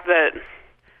the fact that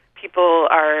people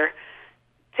are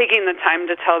taking the time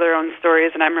to tell their own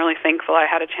stories, and I'm really thankful I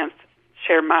had a chance to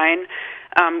share mine.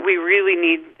 We really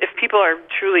need, if people are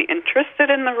truly interested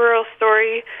in the rural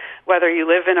story, whether you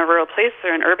live in a rural place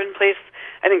or an urban place,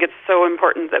 I think it's so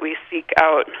important that we seek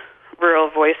out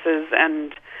rural voices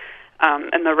and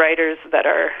the writers that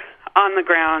are on the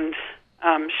ground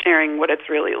sharing what it's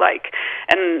really like.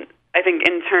 And I think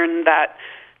in turn that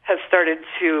has started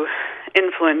to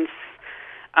influence,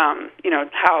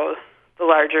 how the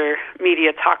larger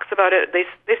media talks about it. They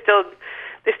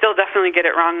still definitely get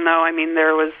it wrong, though. I mean,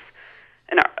 there was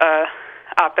an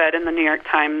op-ed in the New York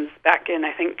Times back in,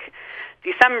 I think,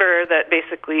 December that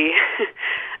basically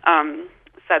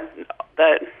said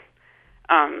that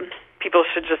people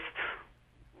should just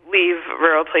leave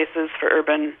rural places for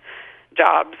urban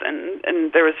jobs,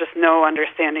 and there was just no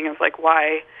understanding of like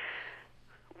why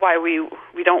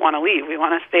we don't want to leave. We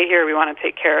want to stay here. We want to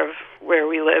take care of where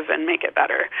we live and make it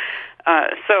better.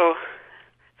 So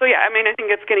yeah, I mean, I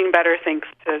think it's getting better thanks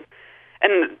to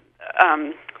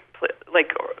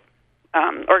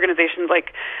organizations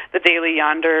like the Daily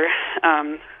Yonder.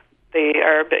 They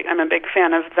are big. I'm a big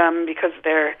fan of them because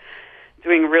they're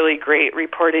doing really great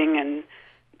reporting and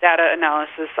data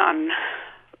analysis on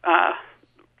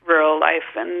rural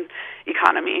life and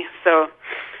economy. So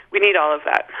we need all of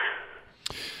that.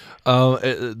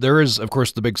 There is, of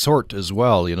course, the big sort as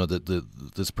well. You know,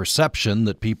 this perception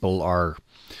that people are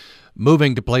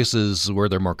moving to places where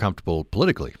they're more comfortable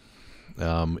politically.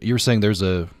 You're saying there's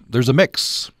a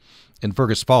mix in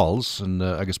Fergus Falls, and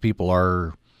I guess people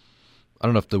are, I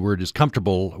don't know if the word is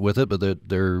comfortable with it, but that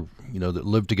they're, that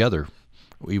live together,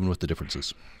 even with the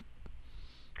differences.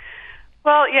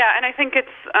 Well, yeah, and I think it's,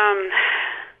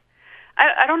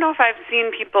 I don't know if I've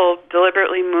seen people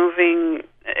deliberately moving,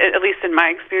 at least in my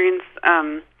experience.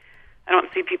 I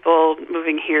don't see people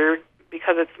moving here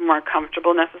because it's more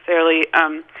comfortable necessarily.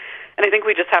 And I think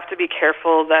we just have to be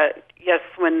careful that, yes,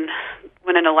 when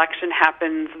an election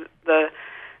happens, the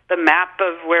map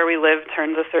of where we live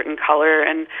turns a certain color.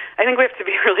 And I think we have to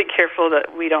be really careful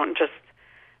that we don't just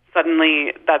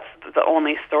suddenly, that's the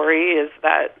only story is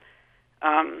that,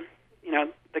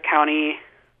 the county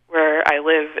where I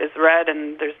live is red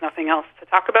and there's nothing else to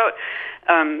talk about.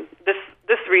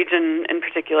 This region in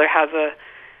particular has a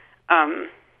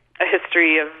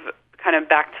history of kind of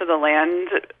back to the land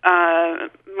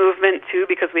movement too,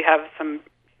 because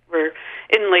we're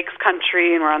in Lakes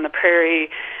country and we're on the prairie,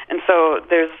 and so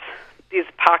there's these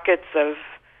pockets of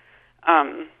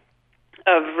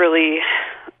really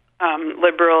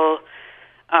liberal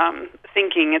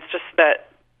thinking. It's just that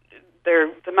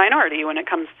they're the minority when it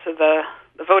comes to the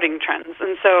voting trends,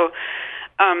 and so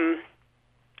I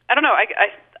don't know.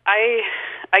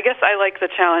 I guess I like the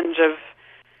challenge of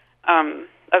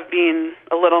being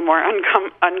a little more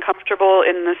uncomfortable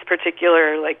in this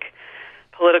particular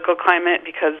political climate,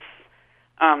 because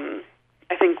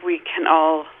I think we can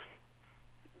all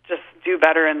just do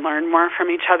better and learn more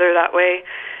from each other that way.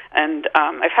 And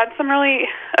I've had some really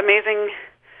amazing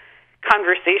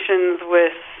conversations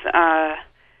with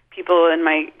people in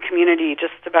my community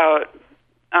just about,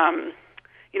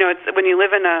 it's when you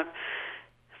live in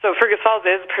so Fergus Falls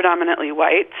is predominantly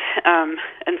white,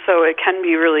 and so it can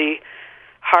be really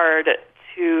hard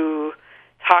to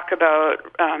talk about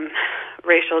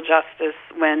racial justice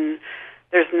when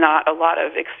there's not a lot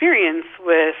of experience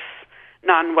with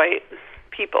non-white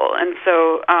people. And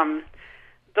so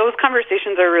those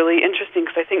conversations are really interesting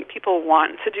because I think people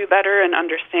want to do better and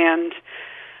understand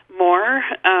more.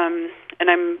 And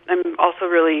I'm also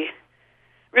really,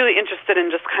 really interested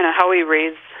in just kind of how we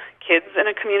raise kids in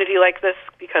a community like this,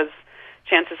 because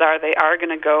chances are they are going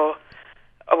to go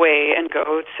away and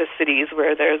go to cities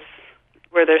where they're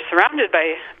surrounded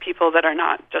by people that are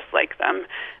not just like them.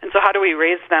 And so how do we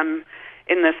raise them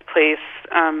in this place,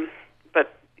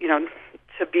 but,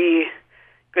 to be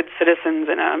good citizens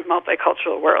in a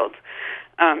multicultural world.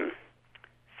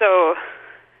 So,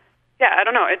 yeah, I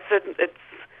don't know.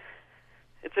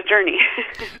 It's a journey.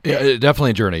 Yeah,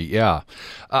 definitely a journey. Yeah,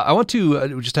 I want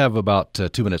to we just have about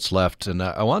 2 minutes left, and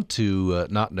I want to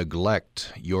not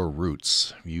neglect your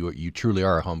roots. You truly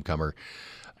are a homecomer.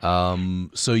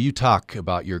 So you talk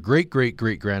about your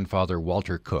great-great-great-grandfather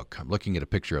Walter Cook. I'm looking at a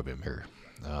picture of him here.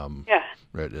 Yeah.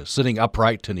 Right, sitting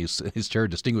upright in his chair,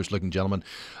 distinguished-looking gentleman.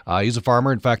 He's a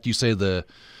farmer. In fact, you say the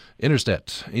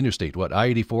interstate, what,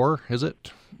 I-84, is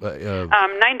it?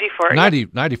 94.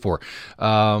 94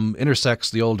 intersects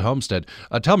the old homestead.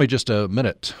 Tell me just a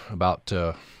minute about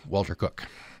Walter Cook.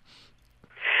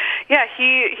 Yeah,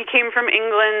 he came from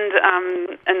England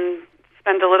and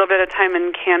spent a little bit of time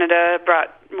in Canada,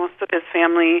 brought most of his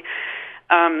family.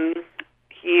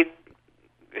 He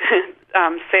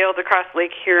sailed across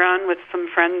Lake Huron with some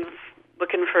friends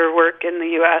looking for work in the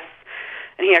U.S.,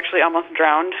 and he actually almost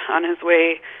drowned on his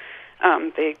way.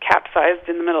 They capsized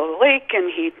in the middle of the lake,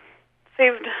 and he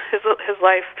saved his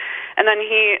life. And then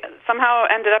he somehow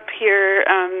ended up here.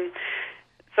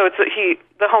 So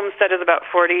the homestead is about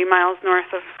 40 miles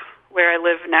north of where I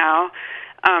live now.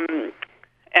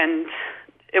 And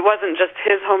it wasn't just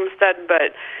his homestead,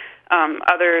 but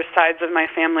other sides of my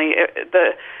family.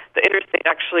 The interstate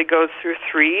actually goes through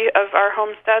 3 of our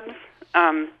homesteads.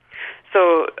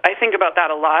 So I think about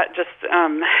that a lot, just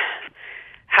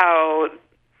how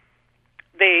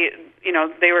they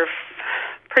were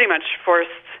pretty much forced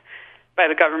by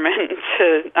the government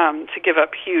to give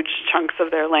up huge chunks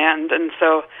of their land, and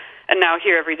now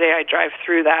here every day I drive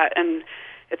through that, and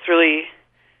it's really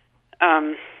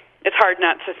it's hard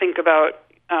not to think about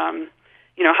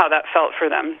how that felt for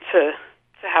them to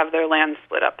have their land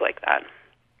split up like that.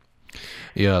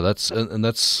 Yeah, that's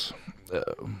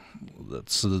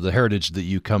the heritage that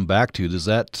you come back to. Does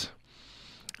that?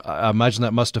 I imagine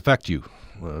that must affect you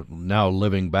now,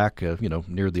 living back,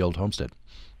 near the old homestead.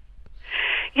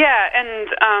 Yeah, and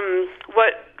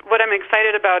what I'm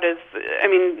excited about is,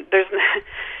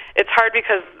 it's hard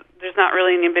because there's not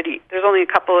really anybody. There's only a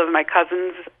couple of my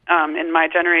cousins in my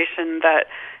generation that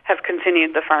have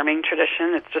continued the farming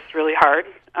tradition. It's just really hard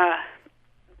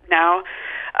now.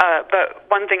 But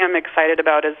one thing I'm excited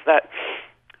about is that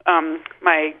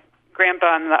my grandpa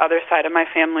on the other side of my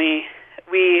family,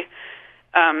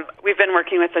 we've been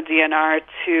working with the DNR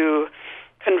to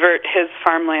convert his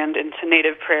farmland into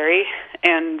native prairie,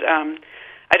 and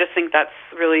I just think that's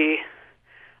really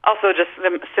also just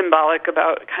symbolic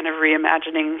about kind of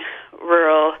reimagining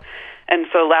rural. And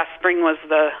so last spring was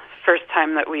the first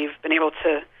time that we've been able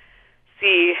to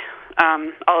see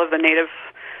all of the native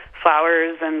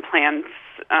flowers and plants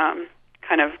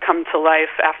kind of come to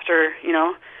life after,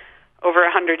 over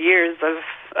 100 years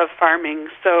of farming.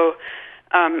 So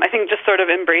I think just sort of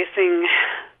embracing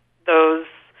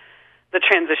the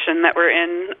transition that we're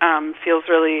in feels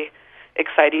really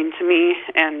exciting to me,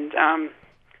 and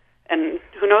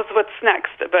who knows what's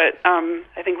next. But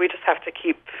I think we just have to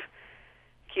keep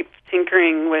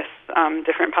tinkering with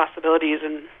different possibilities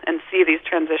and see these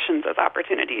transitions as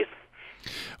opportunities.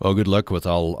 Well, good luck with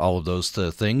all of those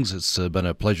things. It's been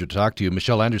a pleasure to talk to you.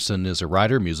 Michele Anderson is a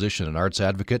writer, musician, and arts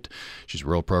advocate. She's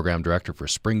Rural Program Director for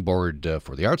Springboard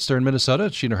for the Arts there in Minnesota.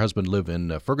 She and her husband live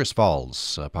in Fergus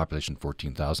Falls, population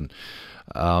 14,000.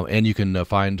 And you can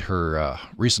find her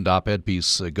recent op-ed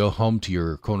piece, Go Home to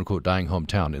Your quote-unquote dying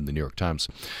hometown, in the New York Times.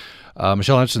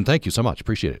 Michele Anderson, thank you so much.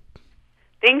 Appreciate it.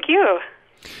 Thank you.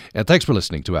 And thanks for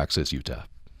listening to Access Utah.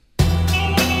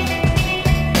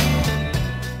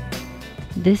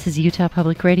 This is Utah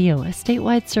Public Radio, a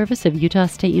statewide service of Utah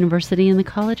State University and the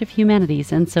College of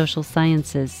Humanities and Social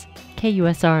Sciences.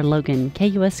 KUSR Logan,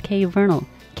 KUSK Vernal,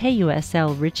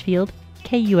 KUSL Richfield,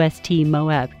 KUST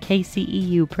Moab,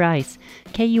 KCEU Price,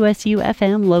 KUSU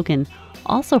FM Logan,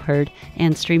 also heard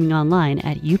and streaming online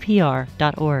at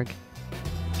upr.org.